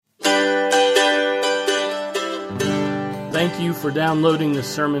Thank you for downloading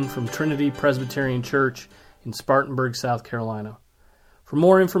this sermon from Trinity Presbyterian Church in Spartanburg, South Carolina. For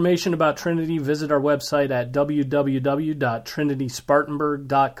more information about Trinity, visit our website at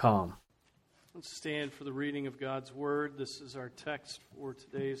www.trinityspartanburg.com. Let's stand for the reading of God's Word. This is our text for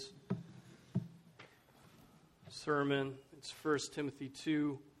today's sermon. It's 1 Timothy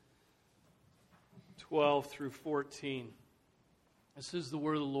 2, 12 through 14. This is the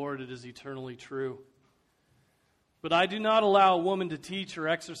word of the Lord. It is eternally true. But I do not allow a woman to teach or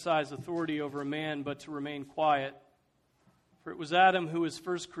exercise authority over a man, but to remain quiet. For it was Adam who was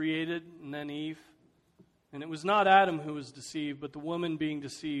first created, and then Eve. And it was not Adam who was deceived, but the woman being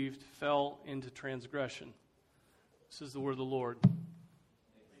deceived fell into transgression. This is the word of the Lord.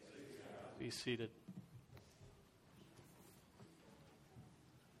 Be seated.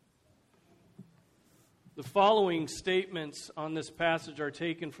 The following statements on this passage are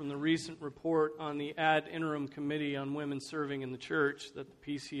taken from the recent report on the Ad Interim Committee on Women Serving in the Church that the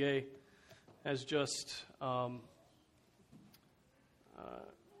PCA has just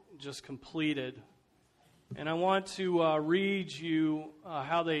completed. And I want to read you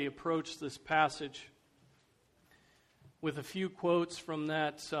how they approach this passage with a few quotes from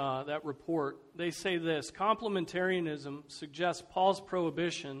that report. They say this: complementarianism suggests Paul's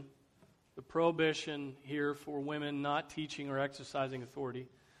prohibition, the prohibition here for women not teaching or exercising authority.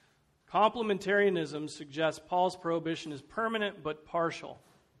 Complementarianism suggests Paul's prohibition is permanent but partial.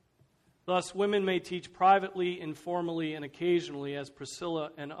 Thus, women may teach privately, informally, and occasionally, as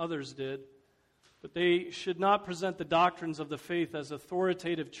Priscilla and others did, but they should not present the doctrines of the faith as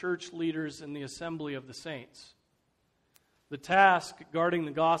authoritative church leaders in the assembly of the saints. The task guarding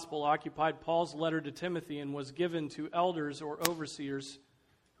the gospel occupied Paul's letter to Timothy and was given to elders or overseers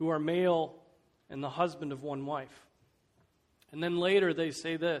who are male and the husband of one wife. And then later they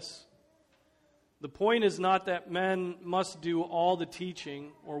say this: the point is not that men must do all the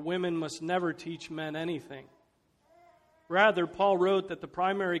teaching or women must never teach men anything. Rather, Paul wrote that the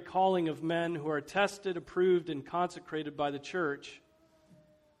primary calling of men who are tested, approved, and consecrated by the church,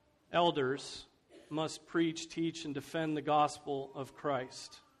 elders, must preach, teach, and defend the gospel of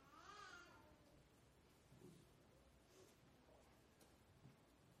Christ.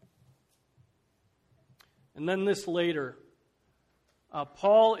 And then this later,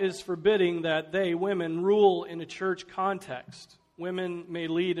 Paul is forbidding that they, women, rule in a church context. Women may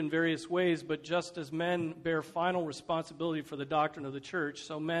lead in various ways, but just as men bear final responsibility for the doctrine of the church,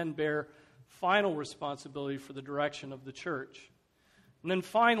 so men bear final responsibility for the direction of the church. And then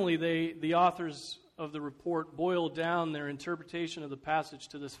finally, the authors of the report boil down their interpretation of the passage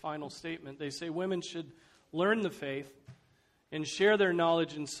to this final statement. They say women should learn the faith and share their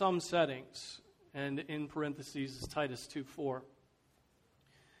knowledge in some settings. And in parentheses is Titus 2:4.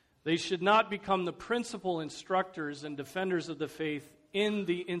 They should not become the principal instructors and defenders of the faith in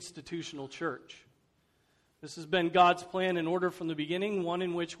the institutional church. This has been God's plan in order from the beginning, one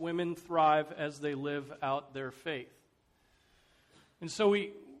in which women thrive as they live out their faith. And so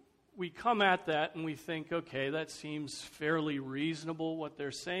we come at that and we think, okay, that seems fairly reasonable what they're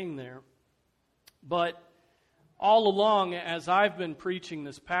saying there. But all along, as I've been preaching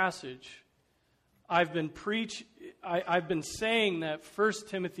this passage, I've been saying that 1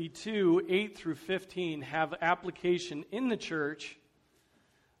 Timothy 2, 8 through 15 have application in the church,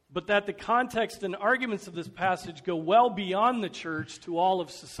 but that the context and arguments of this passage go well beyond the church to all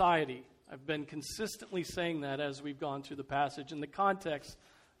of society. I've been consistently saying that as we've gone through the passage, and the context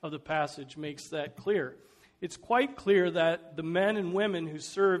of the passage makes that clear. It's quite clear that the men and women who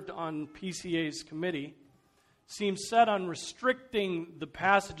served on PCA's committee seem set on restricting the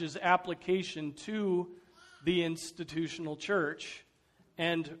passage's application to the institutional church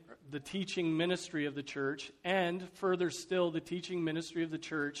and the teaching ministry of the church, and further still, the teaching ministry of the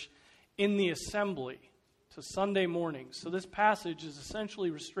church in the assembly to Sunday mornings. So this passage is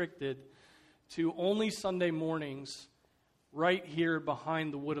essentially restricted to only Sunday mornings right here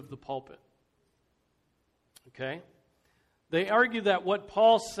behind the wood of the pulpit. Okay? They argue that what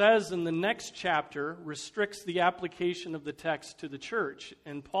Paul says in the next chapter restricts the application of the text to the church.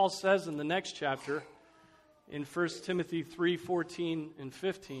 And Paul says in the next chapter, in 1 Timothy 3:14 and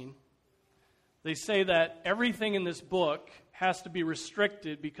 15, they say that everything in this book has to be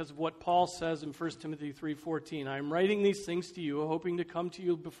restricted because of what Paul says in 1 Timothy 3:14. I am writing these things to you, hoping to come to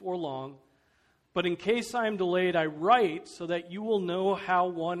you before long. But in case I am delayed, I write so that you will know how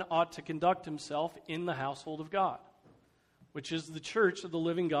one ought to conduct himself in the household of God, which is the church of the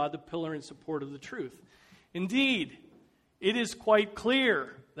living God, the pillar and support of the truth. Indeed, it is quite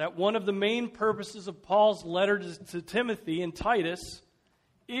clear that one of the main purposes of Paul's letter to Timothy and Titus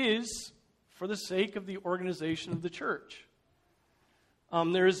is for the sake of the organization of the church.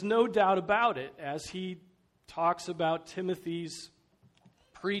 There is no doubt about it as he talks about Timothy's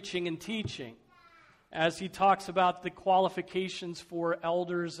preaching and teaching, as he talks about the qualifications for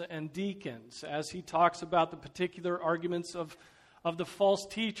elders and deacons, as he talks about the particular arguments of the false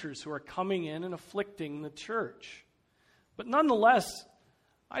teachers who are coming in and afflicting the church. But nonetheless,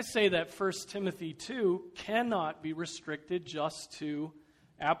 I say that 1 Timothy 2 cannot be restricted just to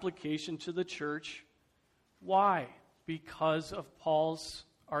application to the church. Why? Because of Paul's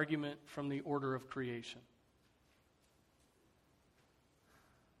argument from the order of creation.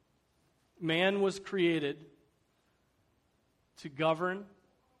 Man was created to govern,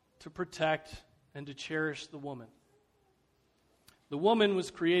 to protect, and to cherish the woman. The woman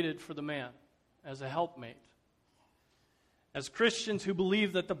was created for the man as a helpmate. As Christians who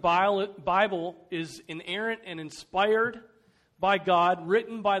believe that the Bible is inerrant and inspired by God,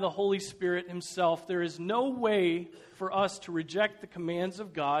 written by the Holy Spirit himself, there is no way for us to reject the commands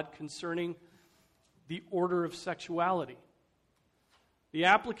of God concerning the order of sexuality. The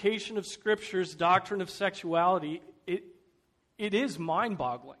application of Scripture's doctrine of sexuality, it is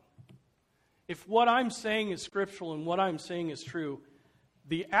mind-boggling. If what I'm saying is scriptural and what I'm saying is true,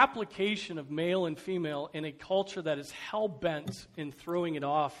 the application of male and female in a culture that is hell-bent in throwing it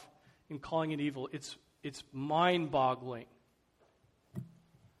off and calling it evil, it's mind-boggling.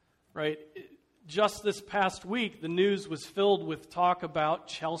 Right? Just this past week, the news was filled with talk about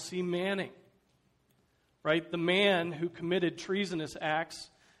Chelsea Manning. Right? The man who committed treasonous acts,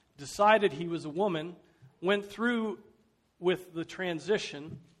 decided he was a woman, went through with the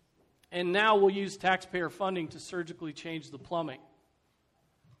transition, and now will use taxpayer funding to surgically change the plumbing.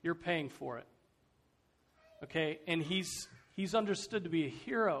 You're paying for it. Okay? And he's understood to be a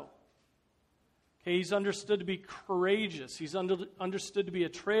hero. Okay? He's understood to be courageous. He's understood to be a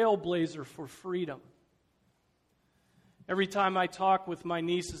trailblazer for freedom. Every time I talk with my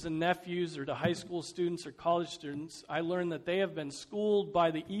nieces and nephews or to high school students or college students, I learn that they have been schooled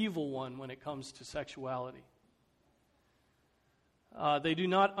by the evil one when it comes to sexuality. They do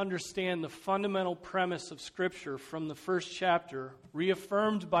not understand the fundamental premise of Scripture from the first chapter,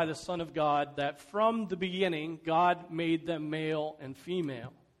 reaffirmed by the Son of God, that from the beginning, God made them male and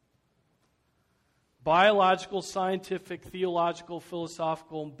female. Biological, scientific, theological,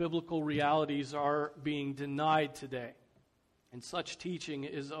 philosophical, and biblical realities are being denied today. And such teaching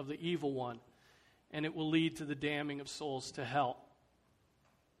is of the evil one, and it will lead to the damning of souls to hell.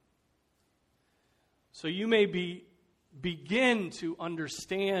 So you may begin to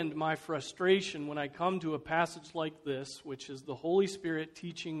understand my frustration when I come to a passage like this, which is the Holy Spirit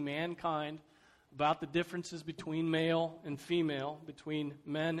teaching mankind about the differences between male and female, between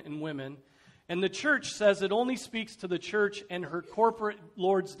men and women. And the church says it only speaks to the church and her corporate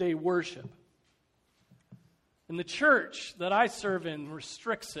Lord's Day worship. And the church that I serve in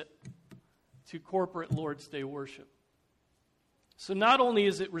restricts it to corporate Lord's Day worship. So not only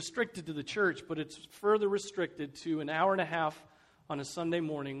is it restricted to the church, but it's further restricted to an hour and a half on a Sunday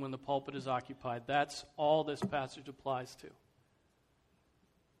morning when the pulpit is occupied. That's all this passage applies to.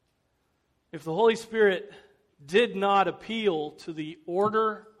 If the Holy Spirit did not appeal to the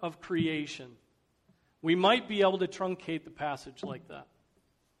order of creation, we might be able to truncate the passage like that.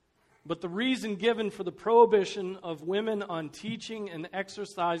 But the reason given for the prohibition of women on teaching and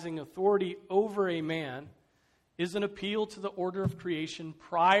exercising authority over a man is an appeal to the order of creation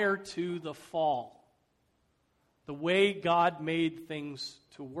prior to the fall, the way God made things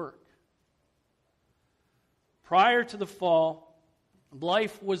to work. Prior to the fall,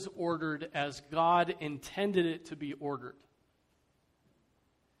 life was ordered as God intended it to be ordered.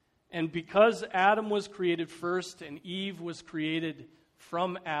 And because Adam was created first and Eve was created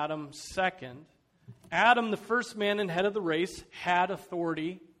from Adam second, Adam, the first man and head of the race, had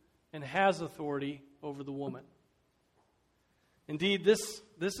authority and has authority over the woman. Indeed, this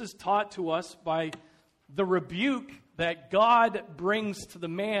is taught to us by the rebuke that God brings to the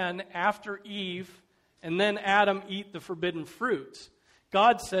man after Eve and then Adam eat the forbidden fruits.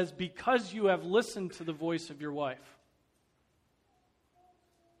 God says, because you have listened to the voice of your wife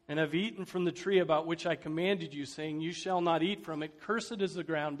and have eaten from the tree about which I commanded you, saying, you shall not eat from it, cursed is the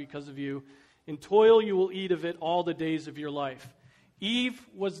ground because of you. In toil you will eat of it all the days of your life. Eve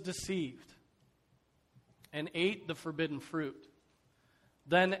was deceived and ate the forbidden fruit.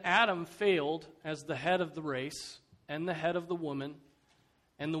 Then Adam failed as the head of the race and the head of the woman,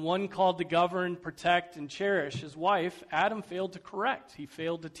 and the one called to govern, protect, and cherish his wife. Adam failed to correct. He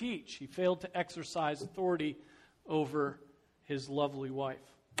failed to teach. He failed to exercise authority over his lovely wife.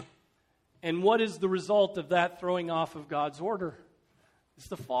 And what is the result of that throwing off of God's order? It's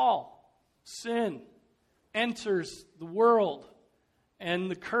the fall. Sin enters the world, and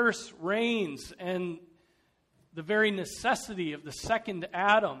the curse reigns, and the very necessity of the second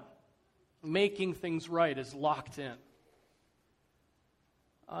Adam making things right is locked in.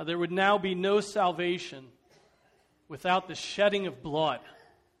 There would now be no salvation without the shedding of blood.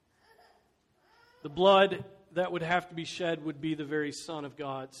 The blood that would have to be shed would be the very Son of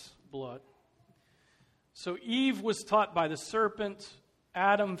God's blood. So Eve was taught by the serpent.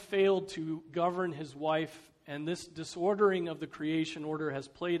 Adam failed to govern his wife, and this disordering of the creation order has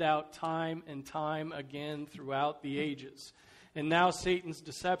played out time and time again throughout the ages. And now Satan's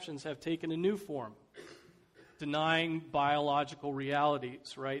deceptions have taken a new form, denying biological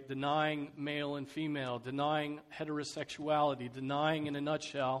realities, right? Denying male and female, denying heterosexuality, denying, in a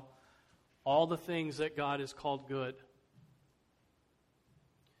nutshell, all the things that God has called good.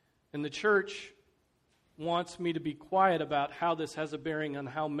 And the church wants me to be quiet about how this has a bearing on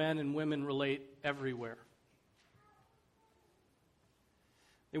how men and women relate everywhere.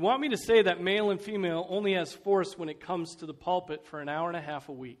 They want me to say that male and female only has force when it comes to the pulpit for an hour and a half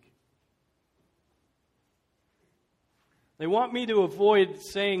a week. They want me to avoid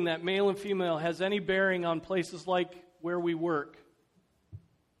saying that male and female has any bearing on places like where we work.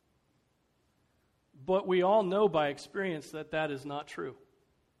 But we all know by experience that that is not true.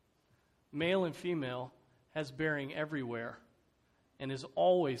 Male and female has bearing everywhere and is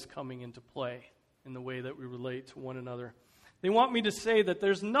always coming into play in the way that we relate to one another. They want me to say that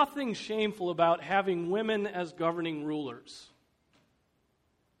there's nothing shameful about having women as governing rulers,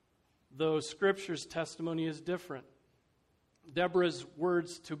 though Scripture's testimony is different. Deborah's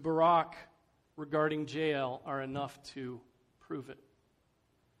words to Barak regarding Jael are enough to prove it.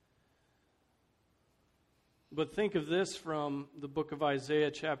 But think of this from the book of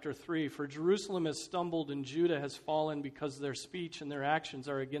Isaiah chapter 3. For Jerusalem has stumbled and Judah has fallen because their speech and their actions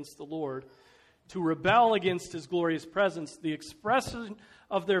are against the Lord. To rebel against his glorious presence, the expression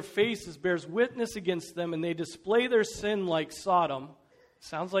of their faces bears witness against them, and they display their sin like Sodom.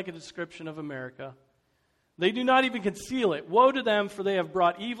 Sounds like a description of America. They do not even conceal it. Woe to them, for they have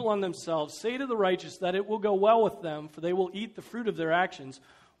brought evil on themselves. Say to the righteous that it will go well with them, for they will eat the fruit of their actions.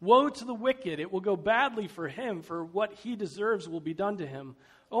 Woe to the wicked, it will go badly for him, for what he deserves will be done to him.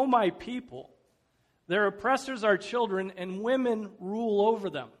 O my people, their oppressors are children, and women rule over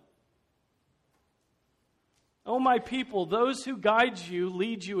them. O my people, those who guide you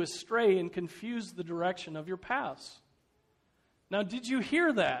lead you astray and confuse the direction of your paths. Now, did you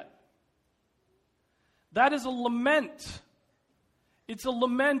hear that? That is a lament. It's a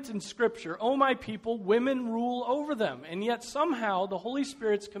lament in Scripture. O my people, women rule over them. And yet somehow the Holy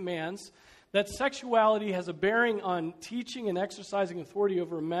Spirit's commands that sexuality has a bearing on teaching and exercising authority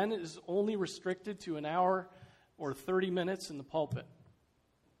over men is only restricted to an hour or 30 minutes in the pulpit.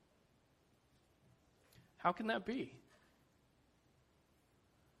 How can that be?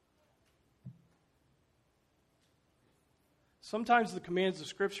 Sometimes the commands of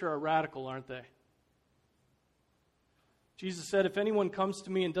Scripture are radical, aren't they? Jesus said, if anyone comes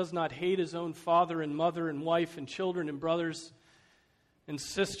to me and does not hate his own father and mother and wife and children and brothers and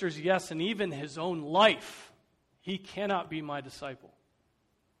sisters, yes, and even his own life, he cannot be my disciple.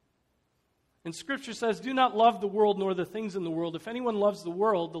 And Scripture says, do not love the world nor the things in the world. If anyone loves the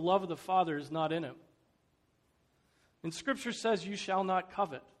world, the love of the Father is not in him. And Scripture says, you shall not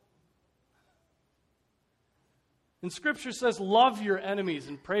covet. And Scripture says, love your enemies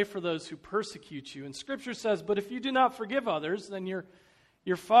and pray for those who persecute you. And Scripture says, but if you do not forgive others, then your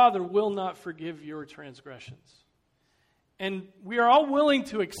Father will not forgive your transgressions. And we are all willing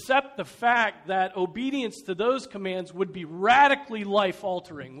to accept the fact that obedience to those commands would be radically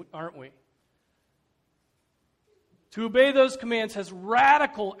life-altering, aren't we? To obey those commands has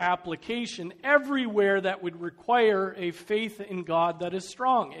radical application everywhere that would require a faith in God that is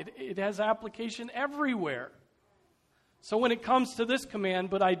strong. It has application everywhere. So when it comes to this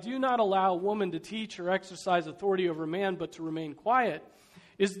command, but I do not allow a woman to teach or exercise authority over man, but to remain quiet,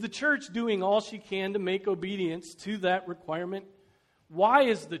 is the church doing all she can to make obedience to that requirement? Why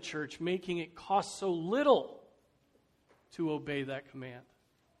is the church making it cost so little to obey that command?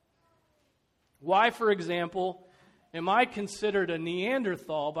 Why, for example, am I considered a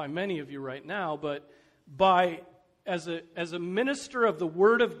Neanderthal by many of you right now, but as a minister of the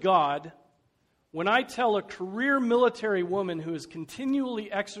Word of God, when I tell a career military woman who has continually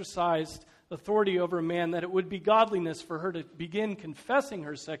exercised authority over a man that it would be godliness for her to begin confessing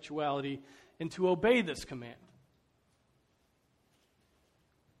her sexuality and to obey this command?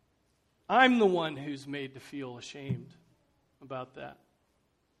 I'm the one who's made to feel ashamed about that.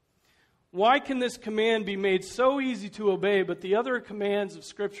 Why can this command be made so easy to obey, but the other commands of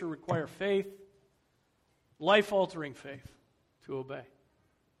Scripture require faith, life-altering faith? to obey.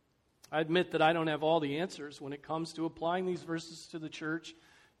 I admit that I don't have all the answers when it comes to applying these verses to the church,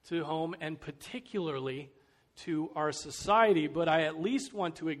 to home, and particularly to our society, but I at least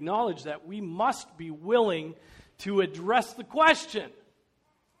want to acknowledge that we must be willing to address the question.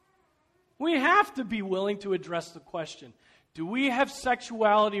 We have to be willing to address the question. Do we have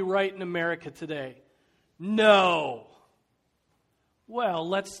sexuality right in America today? No. Well,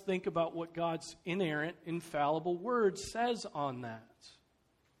 let's think about what God's inerrant, infallible word says on that.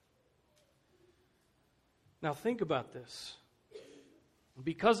 Now think about this.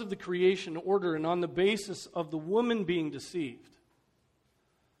 Because of the creation order and on the basis of the woman being deceived,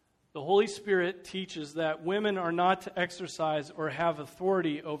 the Holy Spirit teaches that women are not to exercise or have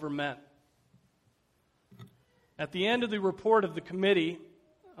authority over men. At the end of the report of the committee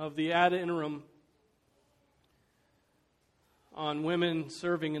of the ad interim on women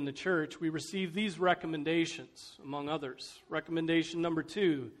serving in the church, we received these recommendations, among others. Recommendation number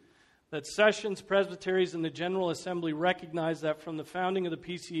 2, that sessions, presbyteries, and the General Assembly recognize that from the founding of the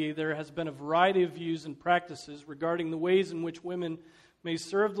PCA there has been a variety of views and practices regarding the ways in which women may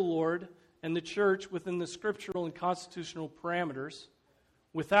serve the Lord and the church within the scriptural and constitutional parameters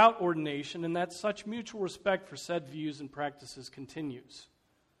without ordination, and that such mutual respect for said views and practices continues.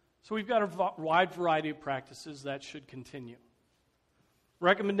 So we've got a wide variety of practices that should continue.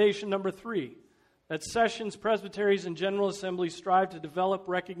 Recommendation number 3, that sessions, presbyteries, and General Assemblies strive to develop,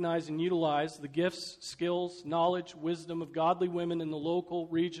 recognize, and utilize the gifts, skills, knowledge, wisdom of godly women in the local,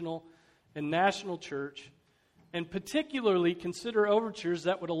 regional, and national church, and particularly consider overtures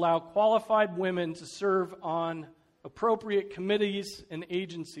that would allow qualified women to serve on appropriate committees and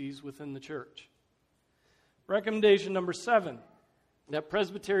agencies within the church. Recommendation number 7, that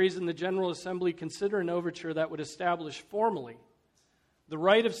presbyteries and the General Assembly consider an overture that would establish formally the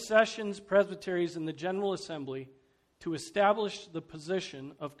right of sessions, presbyteries, and the General Assembly to establish the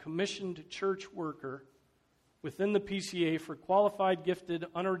position of commissioned church worker within the PCA for qualified, gifted,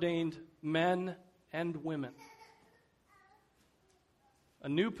 unordained men and women. A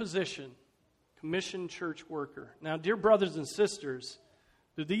new position, commissioned church worker. Now, dear brothers and sisters,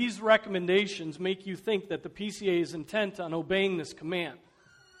 do these recommendations make you think that the PCA is intent on obeying this command,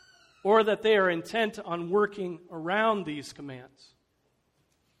 or that they are intent on working around these commands?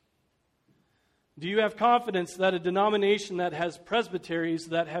 Do you have confidence that a denomination that has presbyteries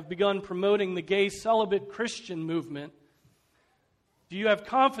that have begun promoting the gay celibate Christian movement, do you have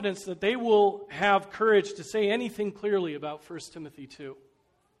confidence that they will have courage to say anything clearly about 1 Timothy 2?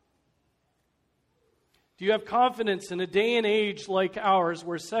 Do you have confidence in a day and age like ours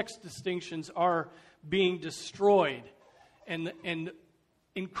where sex distinctions are being destroyed and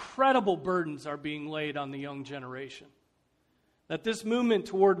incredible burdens are being laid on the young generation, that this movement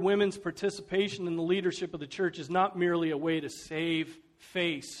toward women's participation in the leadership of the church is not merely a way to save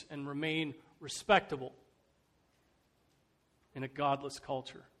face and remain respectable in a godless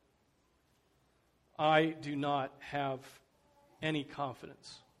culture? I do not have any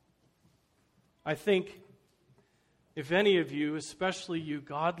confidence. I think if any of you, especially you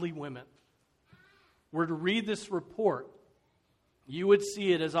godly women, were to read this report, you would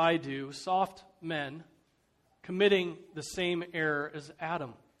see it as I do, soft men committing the same error as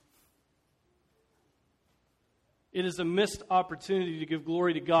Adam. It is a missed opportunity to give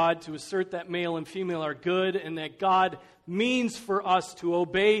glory to God, to assert that male and female are good, and that God means for us to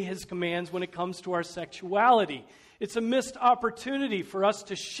obey His commands when it comes to our sexuality. It's a missed opportunity for us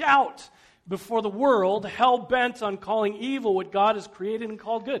to shout before the world, hell-bent on calling evil what God has created and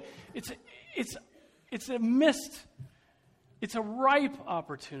called good. It's a ripe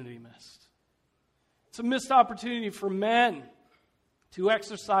opportunity missed. It's a missed opportunity for men to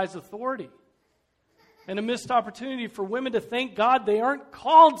exercise authority. And a missed opportunity for women to thank God they aren't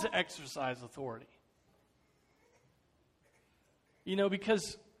called to exercise authority. You know,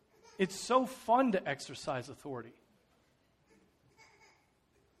 because it's so fun to exercise authority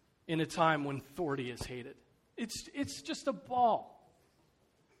in a time when authority is hated. It's just a ball.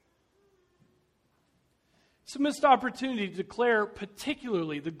 It's a missed opportunity to declare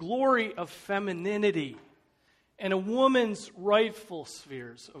particularly the glory of femininity and a woman's rightful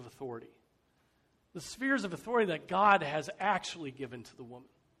spheres of authority. The spheres of authority that God has actually given to the woman.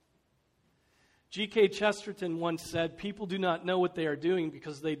 G.K. Chesterton once said, "People do not know what they are doing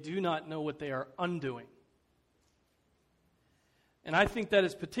because they do not know what they are undoing." And I think that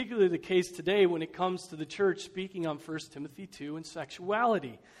is particularly the case today when it comes to the church speaking on 1 Timothy 2 and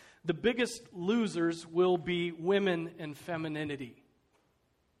sexuality. The biggest losers will be women and femininity.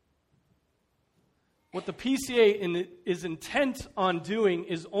 What the PCA is intent on doing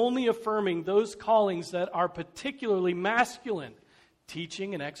is only affirming those callings that are particularly masculine,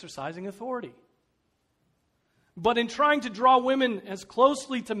 teaching and exercising authority. But in trying to draw women as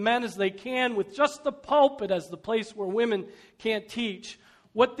closely to men as they can with just the pulpit as the place where women can't teach,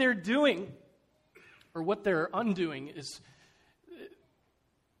 what they're doing, or what they're undoing,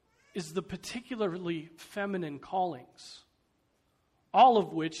 is the particularly feminine callings, all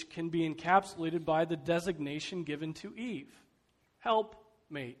of which can be encapsulated by the designation given to Eve,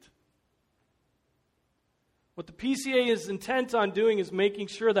 helpmate. What the PCA is intent on doing is making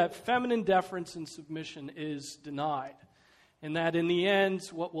sure that feminine deference and submission is denied, and that in the end,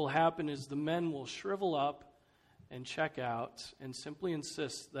 what will happen is the men will shrivel up and check out and simply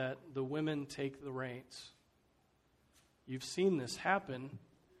insist that the women take the reins. You've seen this happen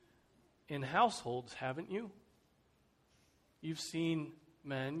in households, haven't you? You've seen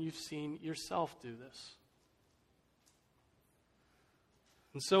men, you've seen yourself do this.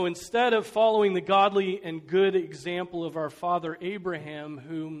 And so instead of following the godly and good example of our father Abraham,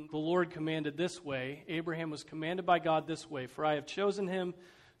 whom the Lord commanded this way, Abraham was commanded by God this way, "For I have chosen him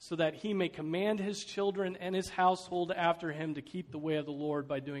so that he may command his children and his household after him to keep the way of the Lord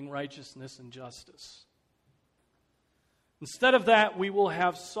by doing righteousness and justice." Instead of that, we will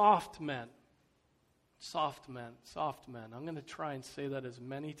have soft men. Soft men, soft men. I'm going to try and say that as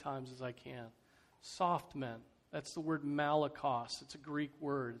many times as I can. Soft men. That's the word malakos. It's a Greek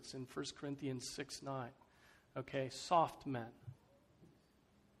word. It's in 1 Corinthians 6:9. Okay, soft men.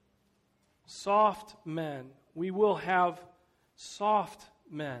 Soft men. We will have soft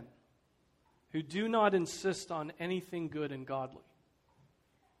men who do not insist on anything good and godly,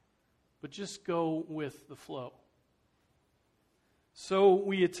 but just go with the flow. So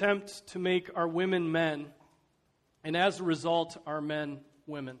we attempt to make our women men, and as a result, our men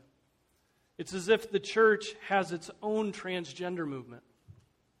women. It's as if the church has its own transgender movement.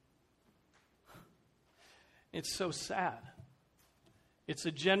 It's so sad. It's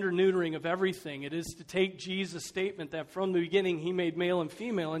a gender neutering of everything. It is to take Jesus' statement that from the beginning he made male and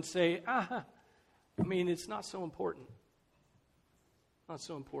female and say, it's not so important. Not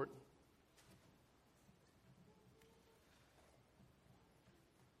so important.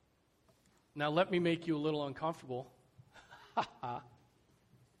 Now let me make you a little uncomfortable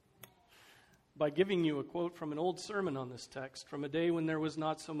by giving you a quote from an old sermon on this text from a day when there was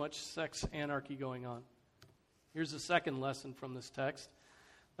not so much sex anarchy going on. Here's a second lesson from this text,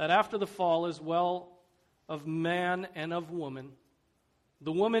 that after the fall as well of man and of woman,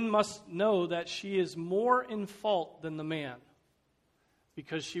 the woman must know that she is more in fault than the man,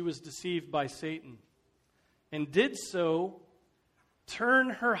 because she was deceived by Satan, and did so turn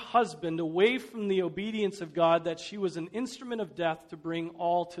her husband away from the obedience of God, that she was an instrument of death to bring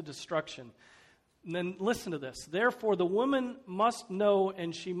all to destruction. And then listen to this. Therefore, the woman must know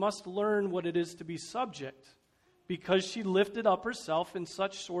and she must learn what it is to be subject, because she lifted up herself in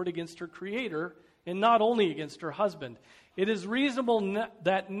such sort against her Creator, and not only against her husband. It is reasonable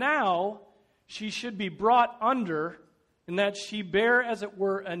that now she should be brought under, and that she bear, as it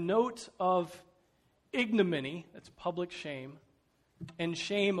were, a note of ignominy, that's public shame, and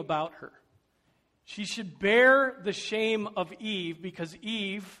shame about her. She should bear the shame of Eve, because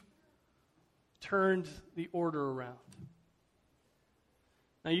Eve turned the order around.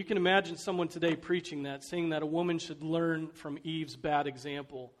 Now you can imagine someone today preaching that, saying that a woman should learn from Eve's bad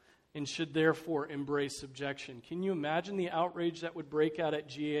example and should therefore embrace subjection. Can you imagine the outrage that would break out at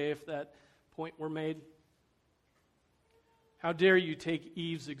GA if that point were made? How dare you take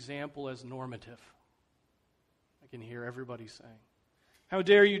Eve's example as normative? I can hear everybody saying. How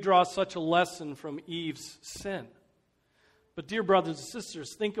dare you draw such a lesson from Eve's sin? But dear brothers and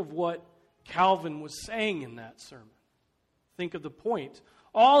sisters, think of what Calvin was saying in that sermon. Think of the point.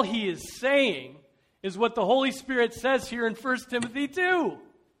 All he is saying is what the Holy Spirit says here in 1 Timothy 2.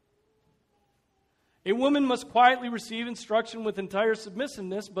 A woman must quietly receive instruction with entire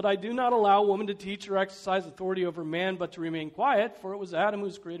submissiveness, but I do not allow a woman to teach or exercise authority over man, but to remain quiet, for it was Adam who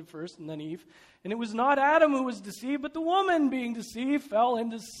was created first, and then Eve. And it was not Adam who was deceived, but the woman, being deceived, fell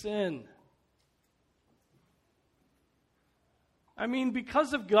into sin.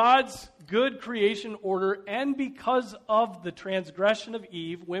 Because of God's good creation order and because of the transgression of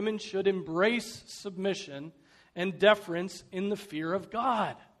Eve, women should embrace submission and deference in the fear of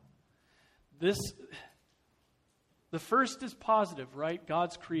God. The first is positive, right?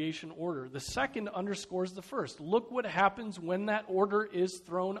 God's creation order. The second underscores the first. Look what happens when that order is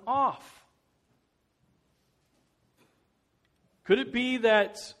thrown off. Could it be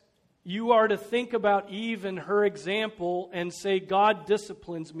that you are to think about Eve and her example and say, God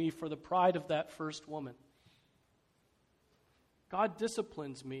disciplines me for the pride of that first woman. God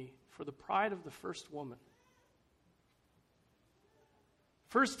disciplines me for the pride of the first woman.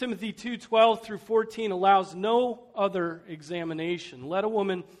 1 Timothy 2:12 through 14 allows no other examination. Let a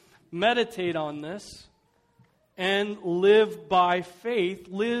woman meditate on this and live by faith.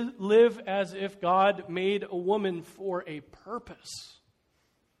 Live as if God made a woman for a purpose.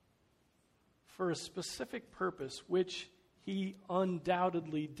 For a specific purpose, which He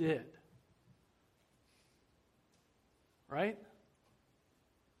undoubtedly did. Right?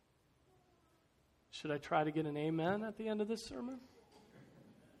 Should I try to get an amen at the end of this sermon?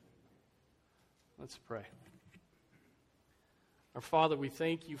 Let's pray. Our Father, we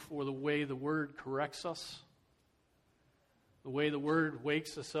thank You for the way the Word corrects us, the way the Word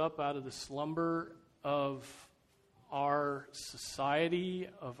wakes us up out of the slumber of our society,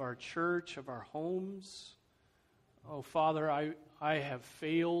 of our church, of our homes. Oh, Father, I have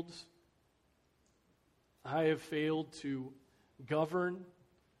failed. I have failed to govern,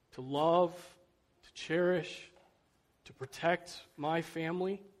 to love, to cherish, to protect my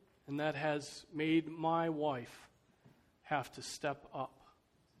family, and that has made my wife have to step up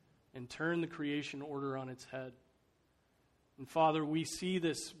and turn the creation order on its head. And Father, we see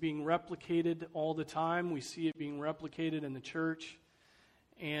this being replicated all the time. We see it being replicated in the church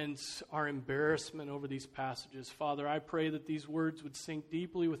and our embarrassment over these passages. Father, I pray that these words would sink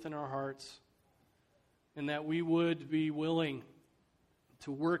deeply within our hearts and that we would be willing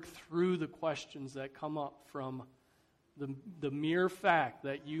to work through the questions that come up from the mere fact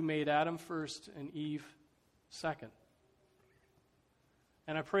that You made Adam first and Eve second.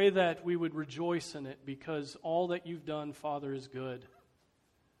 And I pray that we would rejoice in it because all that You've done, Father, is good.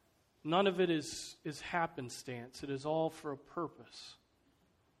 None of it is happenstance. It is all for a purpose.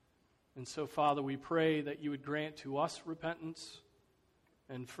 And so, Father, we pray that You would grant to us repentance,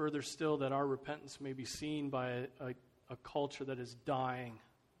 and further still that our repentance may be seen by a culture that is dying.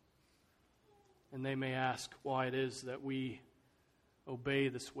 And they may ask why it is that we obey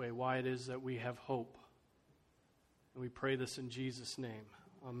this way, why it is that we have hope. And we pray this in Jesus' name.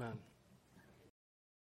 Amen.